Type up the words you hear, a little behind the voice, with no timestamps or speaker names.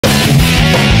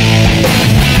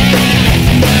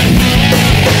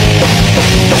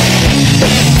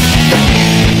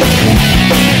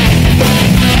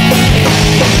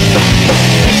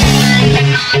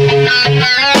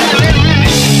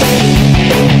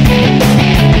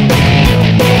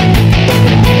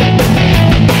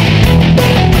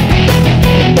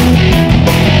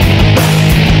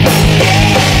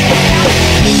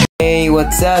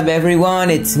Collab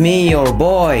everyone, it's me, your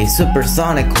boy,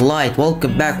 Supersonic Light.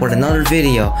 Welcome back with another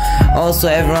video. Also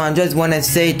everyone, just wanna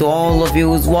say to all of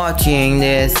you who's watching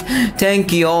this,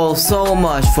 thank you all so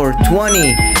much for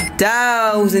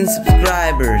 20,000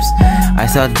 subscribers. I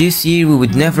thought this year we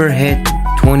would never hit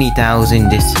 20,000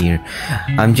 this year.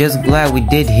 I'm just glad we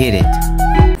did hit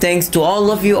it. Thanks to all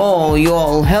of you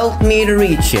all helped me to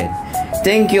reach it.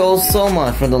 Thank you all so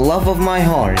much from the love of my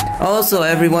heart. Also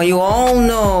everyone, you all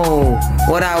know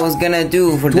what I was gonna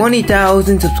do for the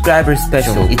 20,000 subscribers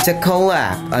special. It's a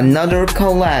collab, another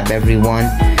collab everyone.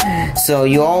 So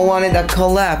you all wanted a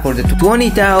collab for the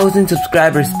 20,000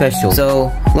 subscribers special.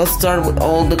 So let's start with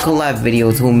all the collab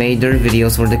videos who made their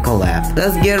videos for the collab.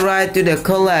 Let's get right to the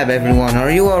collab everyone. Are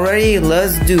you all ready?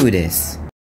 Let's do this.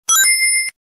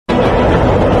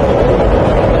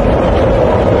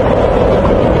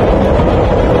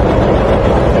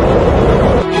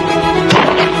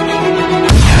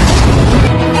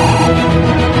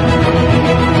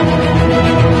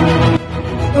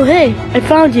 Oh hey, I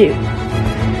found you.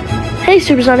 Hey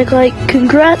Supersonic Light,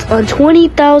 congrats on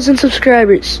 20,000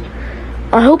 subscribers.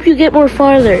 I hope you get more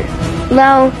farther.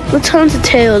 Now, let's hunt the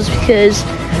tails because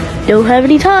don't have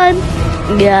any time.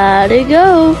 Gotta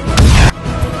go.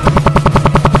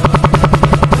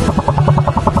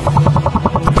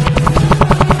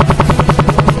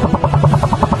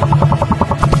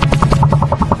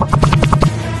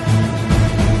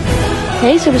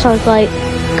 Hey Supersonic Light,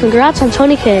 congrats on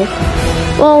 20K.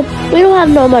 Well, we don't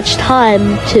have much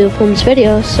time to film this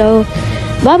video, so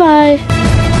bye-bye.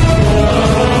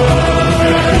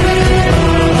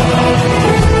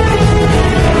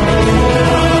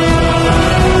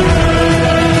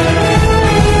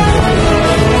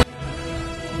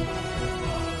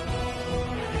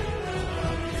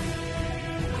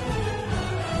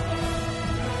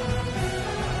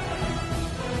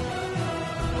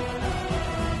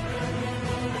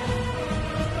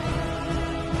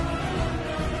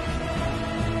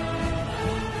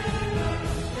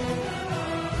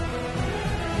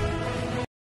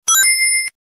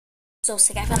 So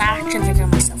sick, I found an action figure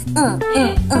myself.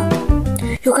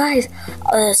 Yo guys,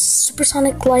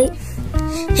 Supersonic Light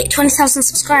hit 20,000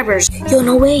 subscribers. Yo,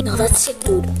 no way. No, that's sick,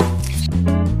 dude.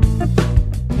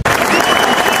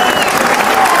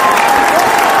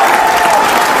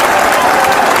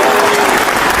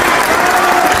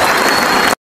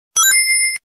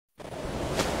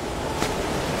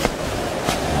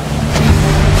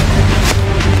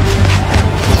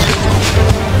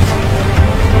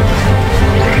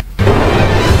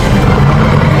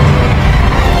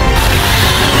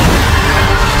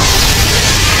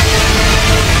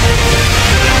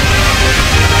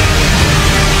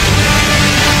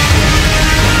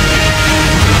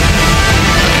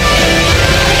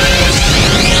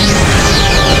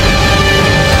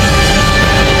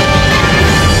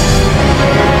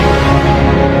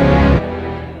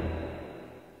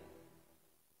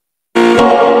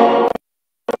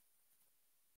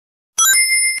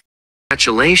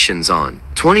 Congratulations on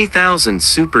 20,000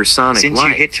 Supersonic Light. Since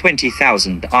you hit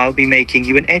 20,000, I'll be making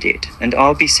you an edit, and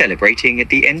I'll be celebrating at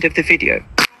the end of the video.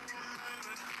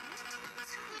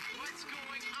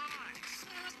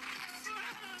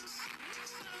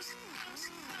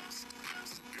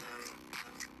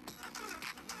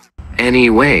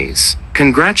 Anyways,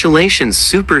 congratulations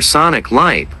Supersonic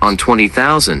Light on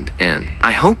 20,000, and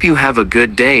I hope you have a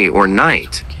good day or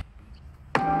night.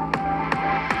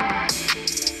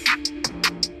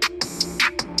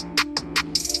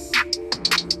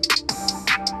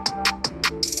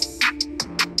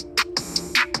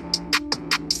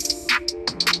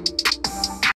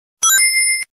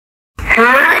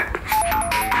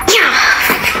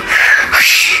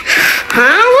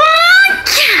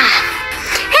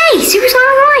 Hey,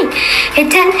 Supersonic Light! Hit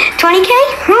 20K?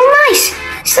 Oh, nice!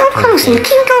 So close, and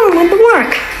keep going with the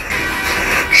work.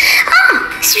 Oh,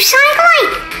 Supersonic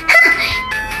Light! Huh.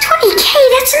 20K,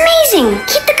 that's amazing!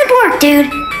 Keep the good work, dude.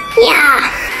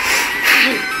 Yeah.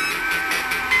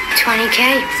 20K,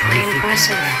 pretty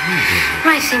impressive.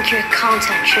 I think your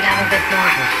content should have a bit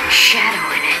more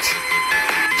shadow in it.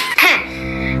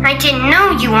 I didn't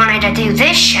know you wanted to do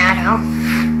this shadow.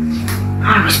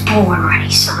 I was born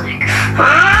ready, Sonic.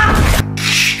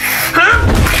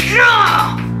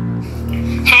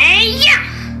 Hey, yeah!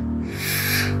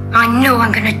 I know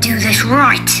I'm gonna do this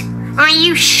right. Are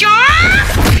you sure?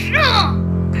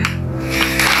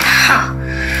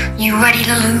 You ready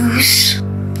to lose?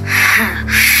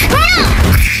 No!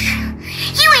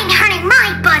 You ain't hurting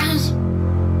my buddy!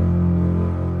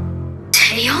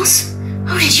 Tails?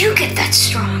 How did you get that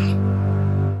strong?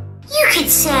 You could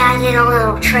say I did a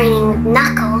little training with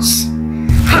Knuckles.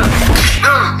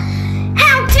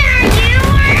 How dare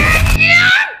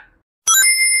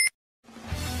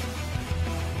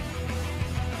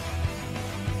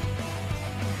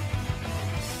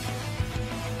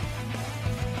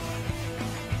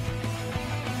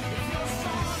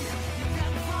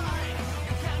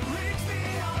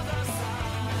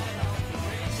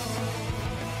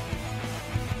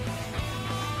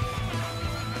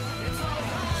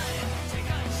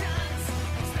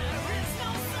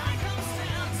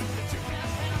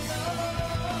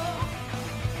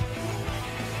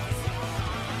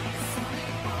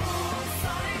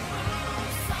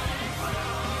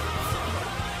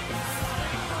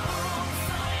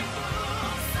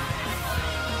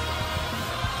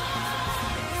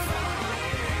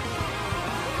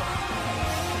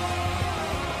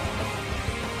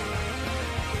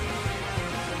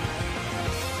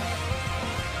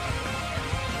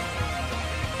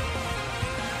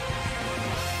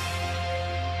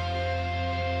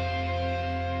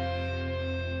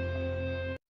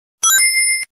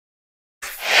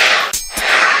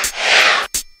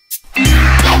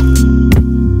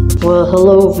Well,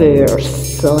 hello there,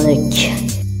 Sonic.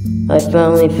 I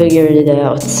finally figured it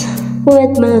out.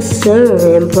 What must some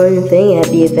important thing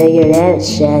have you figured out,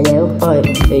 Shadow? I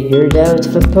figured out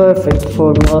the perfect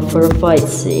formula for a fight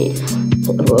scene.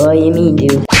 What do you mean,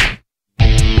 dude?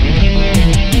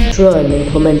 Try and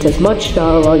implement as much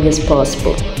dialogue as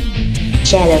possible.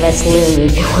 Shadow, that's literally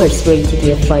the worst way to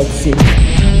do a fight scene.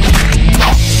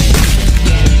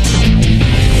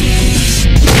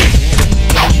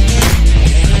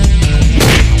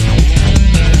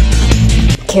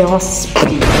 Chaos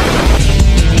speed.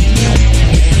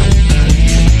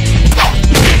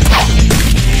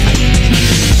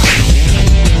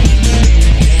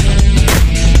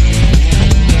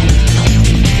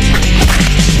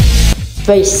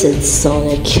 Face it,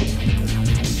 Sonic.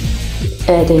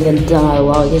 Adding a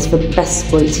dialogue is the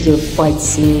best way to do a fight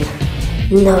scene.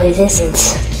 No, it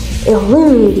isn't. It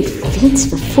literally defeats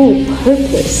the full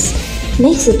purpose.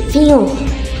 Makes it feel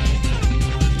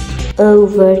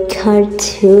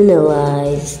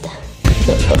over-cartoonalized.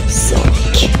 Oh,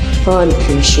 Sonic. I'm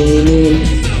pretty sure you mean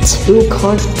too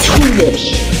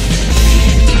cartoonish.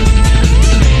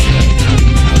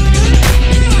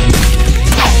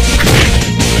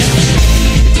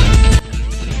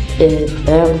 It's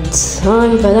about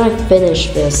time that I finish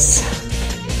this.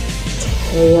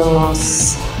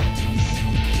 Chaos.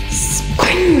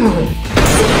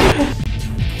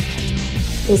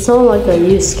 It's not like I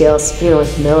used Chaos Spear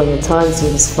like a million times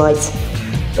in this fight,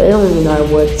 but it only mean I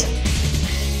worked.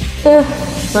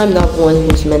 I'm not one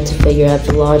who's meant to figure out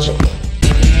the logic.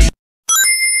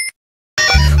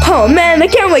 Oh man, I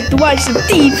can't wait to watch some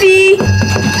TV!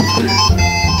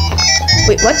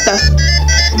 Wait, what the?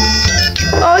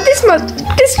 Oh,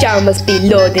 this channel must be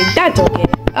loading. That's okay.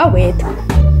 I'll wait.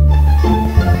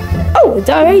 Oh, it's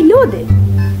already loaded.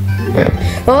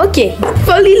 Okay,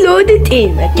 fully loaded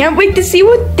in. I can't wait to see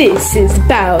what this is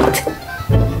about.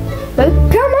 But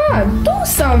come on, do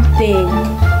something.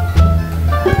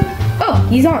 Oh,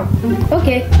 he's on.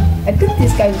 Okay, I thought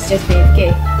this guy was just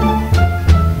AFK.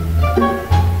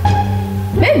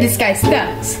 Man, this guy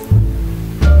sucks.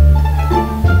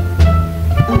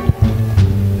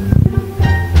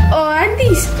 And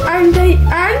he's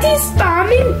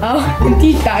spamming. Oh, and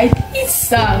he died. He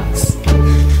sucks.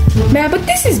 Man, but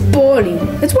this is boring.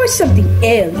 Let's watch something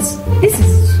else. This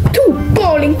is too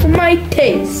boring for my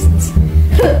tastes.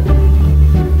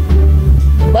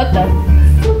 What the?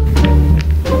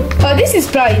 Oh, this is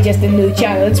probably just a new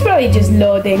channel. It's probably just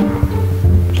loading.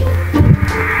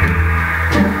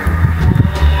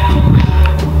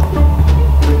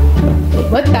 Wait,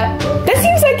 what the? That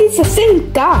seems like it's the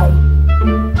same guy.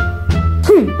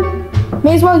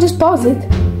 May as well just pause it.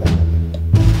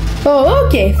 Oh,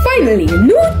 okay, finally, a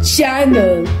new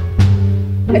channel.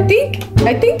 I think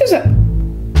there's a...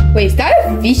 Wait, is that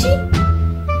a fishy?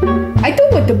 I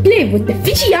don't want to play with the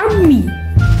fishy on me.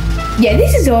 Yeah,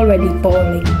 this is already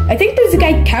boring. I think there's a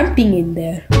guy camping in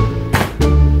there.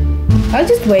 I'll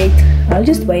just wait.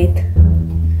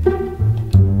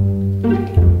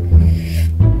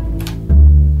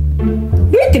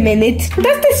 Wait a minute,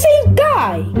 that's the same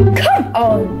guy. Come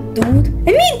on, dude.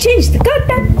 I need to change the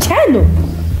goddamn channel.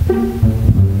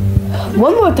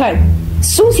 One more time.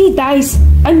 As soon as he dies,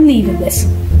 I'm leaving this.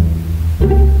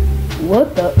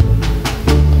 What the?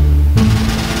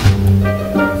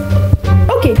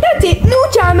 Okay, that's it. New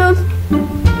channel.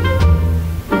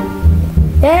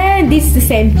 And this is the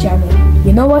same channel.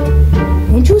 You know what?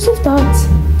 Intrusive thoughts.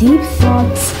 Deep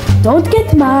thoughts. Don't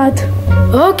get mad.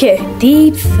 Okay,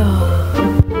 deep thoughts.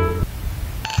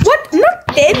 What? Not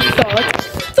deep thoughts.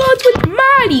 Thoughts with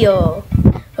Mario.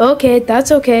 Okay,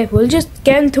 that's okay. We'll just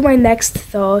get into my next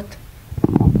thought.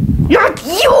 Not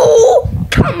you!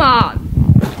 Come on!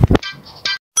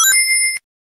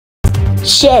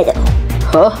 Shadow.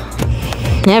 Huh?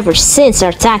 Ever since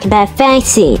our talk about fight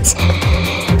scenes,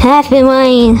 I've been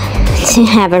wanting to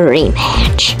have a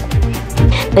rematch.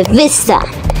 But this time,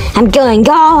 I'm going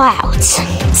all out.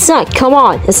 So, come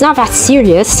on, it's not that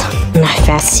serious. Not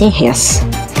that serious.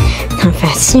 Not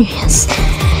that serious.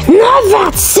 Not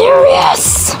that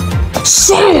serious!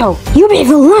 Shadow, you made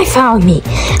the life out of me.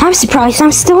 I'm surprised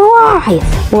I'm still alive.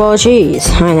 Well, geez,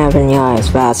 I never knew I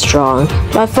was that strong.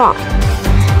 But fine.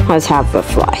 Let's have the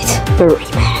fight. The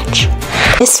rematch.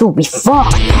 This will be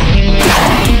fun.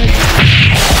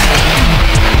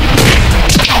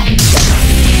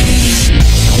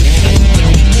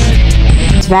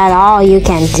 Is that all you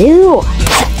can do?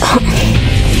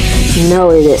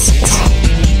 No, it isn't.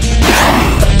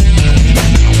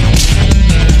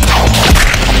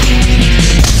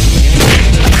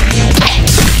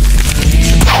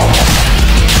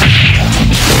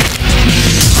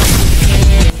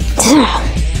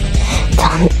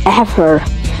 ever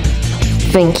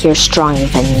think you're stronger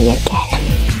than me again.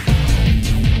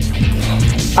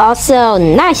 Also,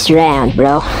 nice round,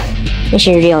 bro. We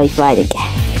should really fight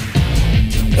again.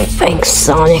 Thanks,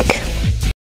 Sonic.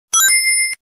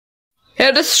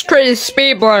 Hey, this is Crazy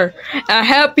Speedbler, and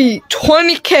happy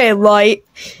 20K Light.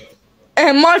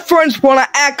 And my friends want to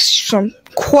ask you some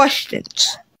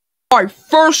questions. Alright,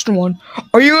 first one.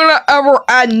 Are you gonna ever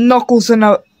add Knuckles in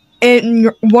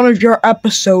one of your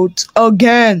episodes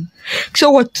again? Cause I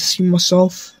like to see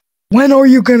myself. When are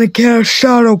you gonna get a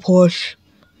shadow plush?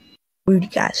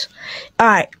 Rude guys.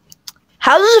 Alright.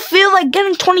 How does it feel like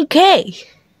getting 20K?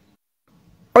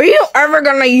 Are you ever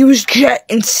gonna use Jet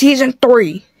in Season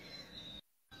 3?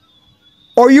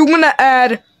 Are you gonna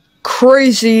add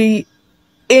Crazy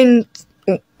in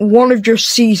one of your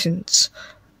seasons?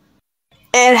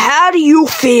 And how do you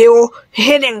feel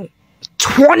hitting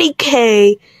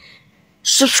 20K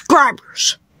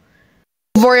subscribers?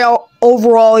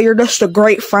 Overall, you're just a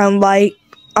great friend. Like,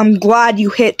 I'm glad you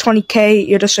hit 20K.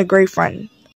 You're just a great friend.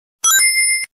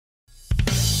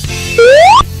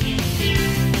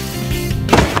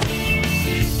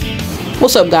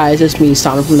 What's up, guys? It's me,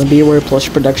 Sonic from the Be Aware Plush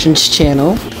Productions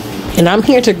channel, and I'm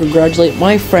here to congratulate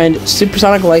my friend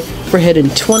Supersonic Light for hitting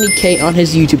 20K on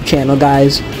his YouTube channel,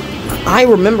 guys. I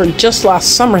remember just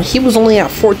last summer he was only at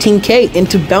 14K, and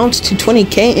to bounce to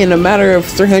 20K in a matter of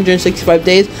 365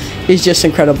 days is just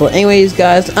incredible. Anyways,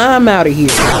 guys, I'm out of here.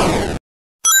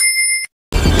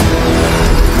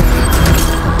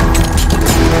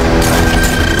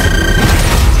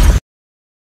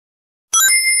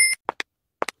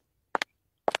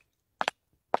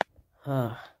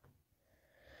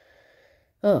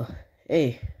 Oh,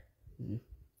 hey,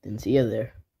 didn't see you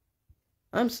there.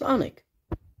 I'm Sonic.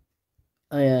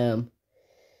 I am,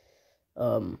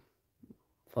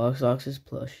 Fox's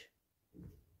plush.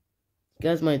 You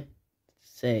guys might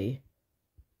say,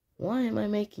 why am I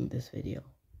making this video?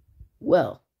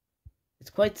 Well,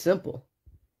 it's quite simple.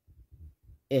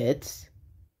 It's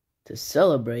to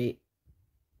celebrate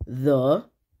the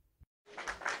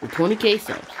 20K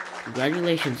subs.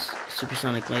 Congratulations,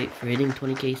 Supersonic Light, for hitting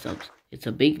 20K subs. It's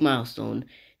a big milestone,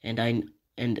 and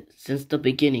since the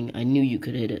beginning, I knew you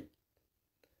could hit it.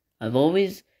 I've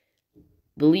always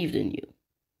believed in you.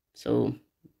 So,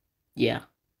 yeah.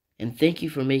 And thank you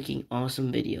for making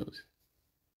awesome videos.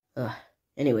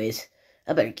 Anyways,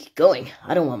 I better keep going.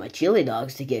 I don't want my chili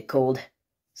dogs to get cold.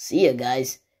 See ya,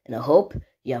 guys, and I hope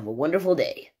you have a wonderful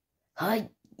day.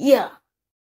 Yeah.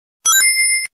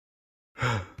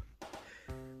 I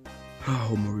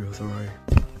hope Mario's alright.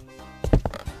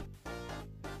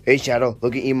 Hey Shadow,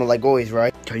 looking emo like always,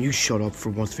 right? Can you shut up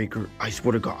for once, Faker? I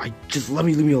swear to God,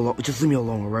 leave me alone. Just leave me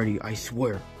alone already. I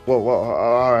swear. Whoa,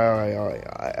 alright.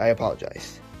 I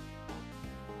apologize.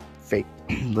 Fake.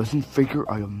 Listen, Faker,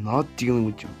 I am not dealing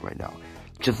with you right now.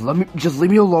 Just leave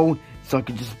me alone, so I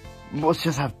can let's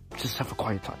just have a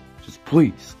quiet time. Just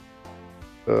please.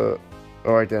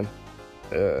 Alright then.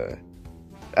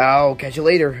 I'll catch you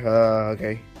later.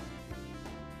 Okay.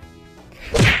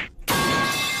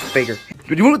 Faker.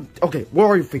 Okay, where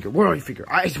are you, Faker?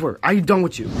 I swear, I'm done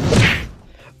with you. I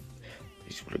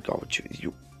swear to God with you.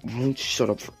 You won't shut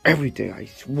up for everything, I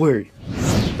swear.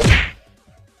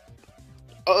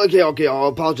 Okay, I'll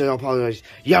apologize.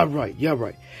 Yeah, right.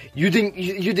 You think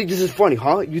this is funny,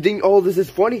 huh? You think all this is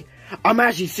funny? I'm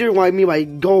actually serious when I mean by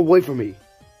go away from me.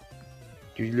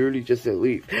 You literally just said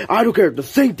leave. I don't care, the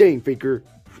same thing, Faker.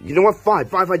 You know what? Fine,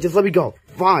 just let me go.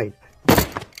 Fine.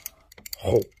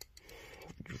 Oh.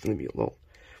 Just leave me alone.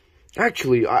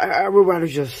 Actually, I would rather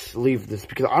just leave this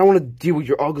because I don't want to deal with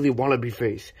your ugly wannabe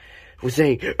face. We're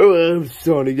saying, oh, I'm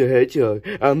Sonic the Hedgehog.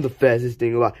 I'm the fastest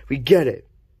thing alive. We get it.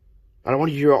 I don't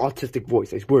want to hear your autistic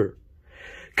voice, I swear.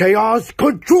 Chaos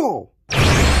control!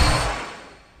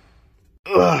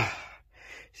 Ugh.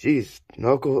 Jeez,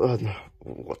 Knuckle, no.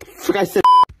 What the fuck I said?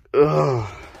 Ugh.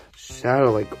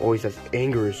 Shadow, like, always has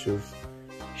anger issues.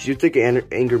 You should take an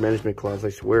anger management class, I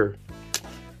swear.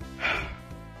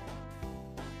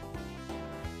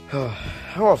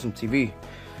 I want some TV.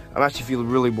 I'm actually feeling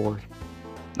really bored.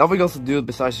 Nothing else to do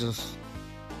besides just,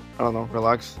 I don't know,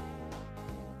 relax.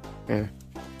 Yeah.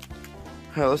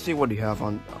 Hey, let's see what you have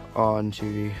on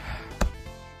TV.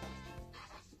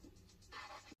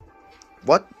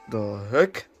 What the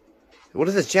heck? What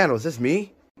is this channel? Is this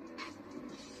me?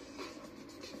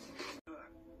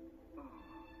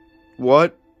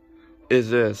 What is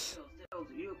this?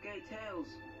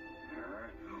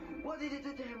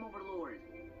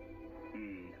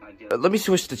 Let me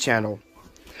switch the channel.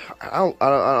 I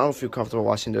don't feel comfortable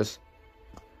watching this.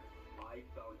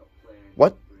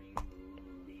 What?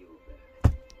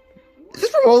 Is this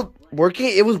from old? working?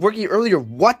 It was working earlier.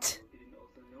 What?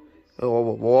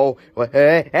 Whoa.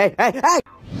 Hey.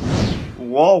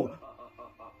 Whoa.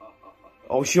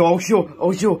 Oh,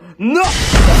 shoot. No!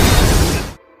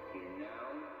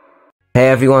 Hey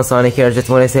everyone, Sonic here. I just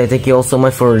want to say thank you all so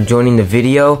much for joining the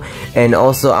video, and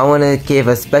also I want to give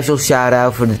a special shout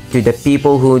out to the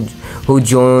people who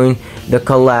joined the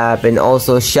collab, and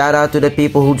also shout out to the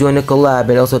people who joined the collab,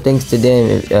 and also thanks to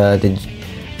them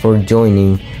for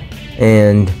joining.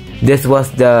 And this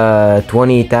was the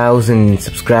 20,000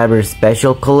 subscribers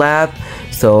special collab.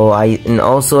 So and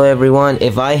also everyone,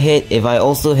 if I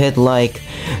also hit like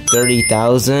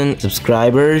 30,000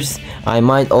 subscribers, I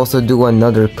might also do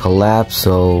another collab.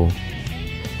 So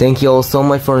thank you all so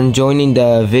much for joining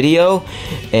the video,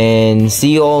 and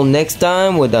see you all next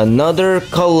time with another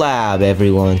collab,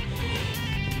 everyone.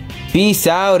 Peace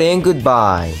out and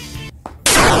goodbye.